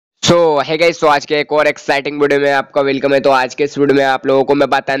है गाइस, तो आज के एक और एक्साइटिंग वीडियो में आपका वेलकम है। तो आज के इस वीडियो में आप लोगों को मैं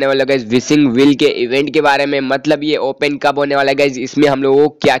बताने वाला गाइस विशिंग व्हील के इवेंट के बारे में। मतलब ये ओपन कब होने वाला है गाइस, इसमें हम लोगों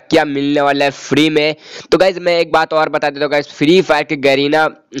को क्या क्या मिलने वाला है फ्री में। तो गाइस मैं एक बात और बता देता हूँ गाइस, फ्री फायर के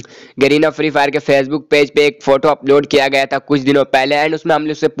गरीना फ्री फायर के फेसबुक पेज पे एक फोटो अपलोड किया गया था कुछ दिनों पहले, एंड उसमें हम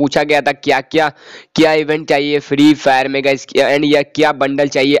लोग से पूछा गया था क्या क्या इवेंट चाहिए फ्री फायर में गाइस, एंड या क्या बंडल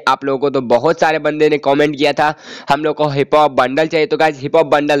चाहिए आप लोगों को। तो बहुत सारे बंदे ने कमेंट किया था हम लोग को हिप हॉप बंडल चाहिए। तो गाइस हिप हॉप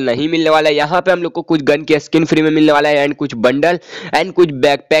बंडल नहीं मिलने वाला है, यहाँ पे हम लोग को कुछ गन के स्किन फ्री में मिलने वाला है, एंड कुछ बंडल एंड कुछ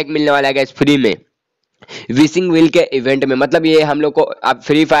बैकपैक मिलने वाला है गाइस फ्री में विशिंग व्हील के इवेंट में। मतलब ये हम लोग को अब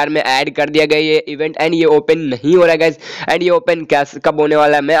फ्री फायर में ऐड कर दिया गया ये इवेंट, एंड ये ओपन नहीं हो रहा है गाइस। एंड ये ओपन कब होने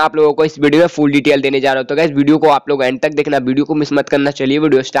वाला है मैं आप लोगों को इस वीडियो में फुल डिटेल देने जा रहा हूँ। तो गाइस वीडियो को आप लोग एंड तक देखना, वीडियो को मिस मत करना। चलिए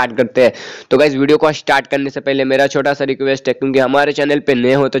वीडियो स्टार्ट करते हैं। तो गाइस वीडियो को स्टार्ट करने से पहले मेरा छोटा सा रिक्वेस्ट है, क्योंकि हमारे चैनल पे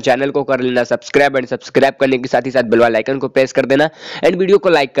नए हो तो चैनल को कर लेना सब्सक्राइब, एंड सब्सक्राइब करने के साथ ही साथ बेल वाला आइकन को प्रेस कर देना, एंड वीडियो को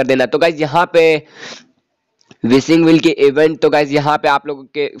लाइक कर देना। तो गाइस यहाँ पे विशिंग व्हील के इवेंट तो गाइज यहाँ पे आप लोगों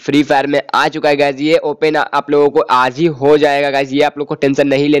के फ्री फायर में आ चुका है गाइज। ये ओपन आप लोगों को आज ही हो जाएगा गाइज, ये आप लोग को टेंशन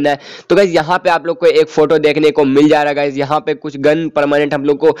नहीं लेना है। तो गाइज यहाँ पे आप लोग को एक फोटो देखने को मिल जा रहा है गाइज। यहाँ पे कुछ गन परमानेंट हम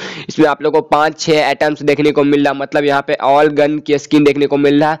लोग को इसमें आप लोग को 5-6 आइटम्स देखने को मिल रहा है। मतलब यहाँ पे ऑल गन की स्किन देखने को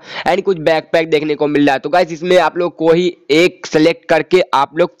मिल रहा है, एंड कुछ बैकपैक देखने को मिल रहा है। तो गाइज इसमें आप लोग को ही एक सेलेक्ट करके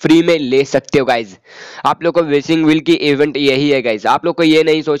आप लोग फ्री में ले सकते हो गाइज। आप लोग को विशिंग व्हील की इवेंट यही है गाइज। आप लोग को ये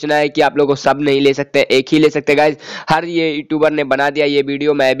नहीं सोचना है कि आप लोग को सब नहीं ले सकते, एक ही ले सकते गाइज। हर ये यूट्यूबर ने बना दिया ये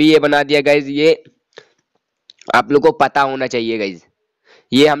वीडियो, मैं भी ये बना दिया गाइज। ये आप लोग को पता होना चाहिए गाइज।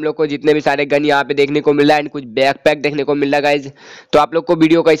 ये हम लोग को जितने भी सारे गन यहाँ पे देखने को मिल रहा है, एंड कुछ बैकपैक देखने को मिल रहा है गाइज। तो आप लोग को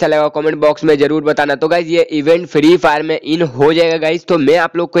वीडियो कैसा लगा कमेंट बॉक्स में जरूर बताना। तो गाइज ये इवेंट फ्री फायर में इन हो जाएगा गाइज। तो मैं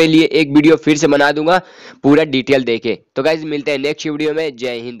आप लोग के लिए एक वीडियो फिर से बना दूंगा पूरा डिटेल देके। तो गाइज मिलते हैं नेक्स्ट वीडियो में।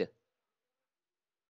 जय हिंद।